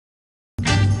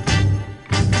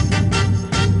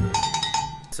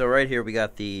So right here we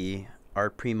got the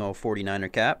Art Primo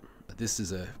 49er cap. This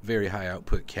is a very high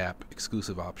output cap,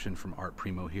 exclusive option from Art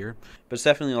Primo here. But it's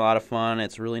definitely a lot of fun.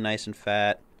 It's really nice and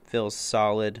fat, feels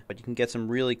solid. But you can get some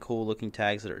really cool looking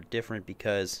tags that are different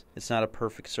because it's not a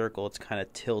perfect circle, it's kind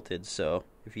of tilted. So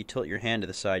if you tilt your hand to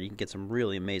the side, you can get some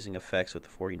really amazing effects with the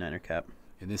 49er cap.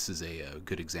 And this is a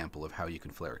good example of how you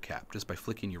can flare a cap. Just by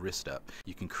flicking your wrist up,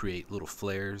 you can create little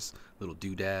flares, little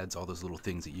doodads, all those little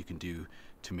things that you can do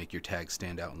to make your tag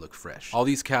stand out and look fresh. All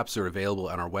these caps are available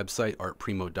on our website,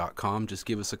 artprimo.com. Just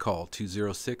give us a call,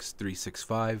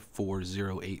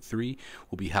 206-365-4083.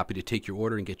 We'll be happy to take your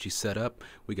order and get you set up.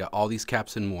 We got all these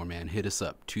caps and more, man. Hit us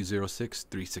up,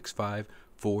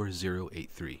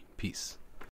 206-365-4083. Peace.